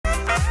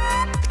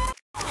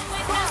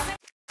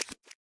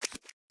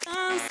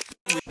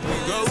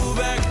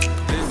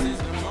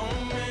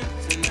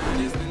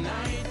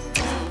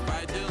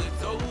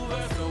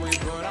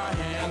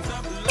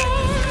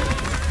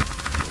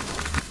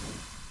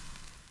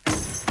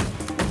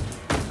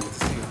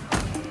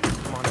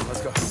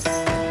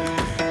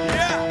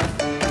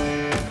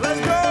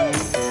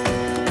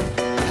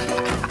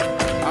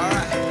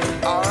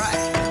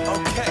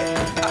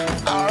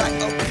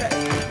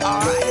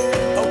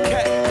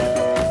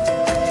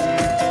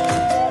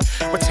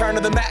return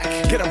to the Mac.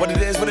 Get up what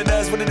it is, what it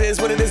does, what it is,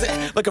 what it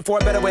isn't. Looking for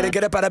a better way to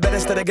get up out of bed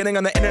instead of getting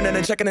on the internet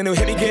and checking a new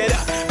hit. Me get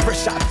up,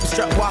 first shot,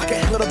 strut walking.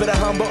 A little bit of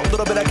humble, a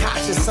little bit of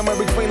cautious. Somewhere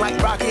between like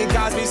Rocky and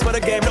Cosby's for the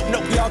game. Nope,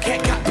 nope, y'all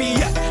can't copy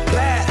yet.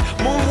 Glad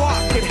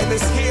moonwalking, and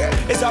this here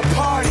is our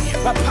party.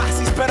 My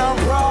posse's been on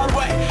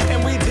Broadway,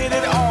 and we did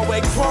it all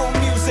way. Chrome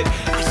music,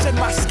 I shed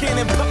my skin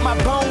and put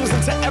my bones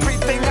into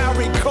everything I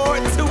record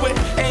to it.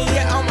 And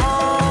yeah, I'm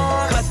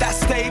on. Let that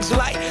stage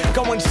light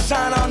go and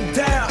shine on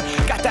down.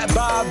 Got that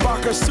Bob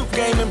Barker suit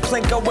game and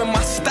Plinko in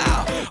my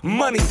style.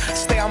 Money,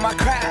 stay on my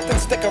craft and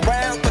stick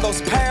around for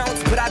those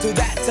pounds. But I do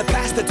that to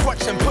pass the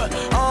torch and put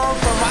on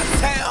for my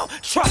town.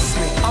 Trust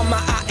me, on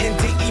my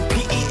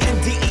INDEPENDENT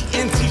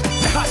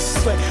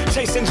hustling,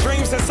 chasing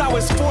dreams since I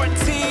was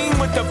 14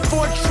 with the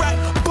 4-track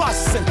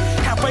bustin'.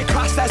 Halfway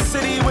across that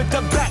city with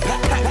the back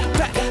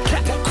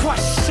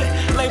question.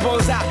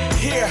 Labels out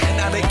here,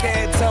 now they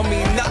can't tell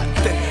me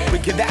nothing. We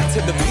give that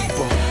to the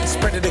people,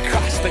 spread it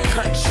across the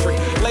country.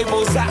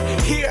 Labels out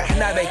here,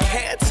 now they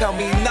can't tell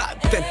me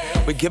nothing.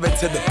 We give it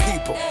to the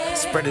people,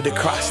 spread it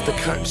across the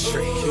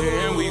country.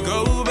 Here we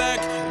go back,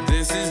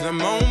 this is the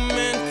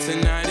moment,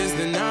 tonight is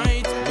the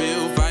night.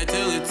 We'll fight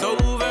till it's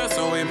over,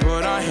 so we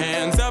put our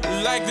hands up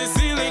like the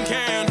ceiling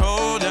can't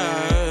hold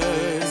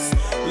us.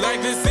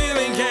 Like the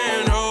ceiling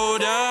can't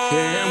hold us.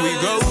 Here we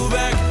go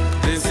back,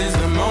 this is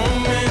the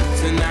moment,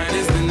 tonight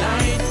is the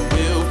night.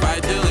 We'll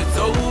fight till it's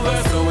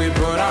over, so we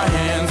put our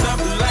hands up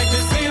like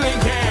the ceiling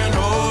can't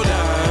hold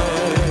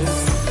us.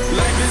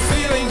 Like the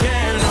ceiling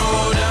can't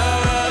hold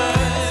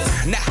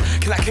us. Now,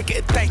 can I kick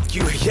it? Thank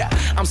you, yeah,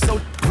 I'm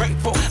so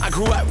grateful. I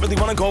grew up really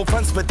wanna go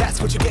fronts, but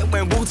that's what you get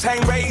when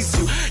Wu-Tang raised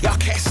you. Y'all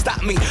can't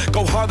stop me,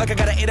 go hard like I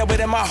got an 808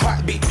 in my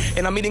heartbeat.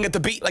 And I'm eating at the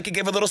beat like it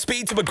gave a little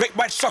speed to a great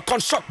white shark on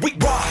Shark Week.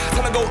 Raw,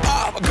 time to go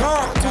off,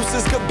 gone,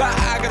 deuces goodbye.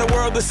 I got a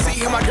world to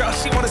see, and my girl,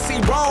 she wanna see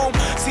Rome.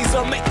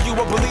 Caesar make you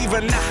a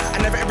believer, nah, I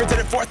never ever did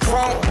it for a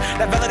throne.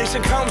 That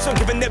validation comes from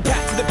giving it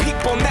back to the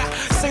people. Now,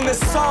 sing this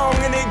song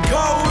and it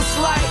goes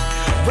like,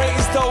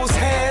 raise those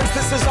hands,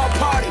 this is our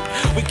party.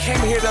 We came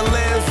here to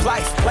live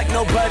life like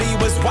nobody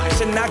was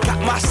watching. I got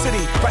my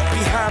city right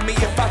behind me.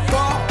 If I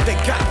fall, they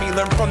got me.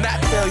 Learn from that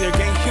failure,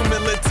 gain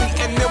humility,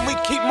 and then we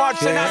keep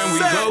marching. And we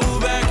go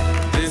back,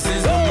 this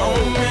is the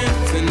moment.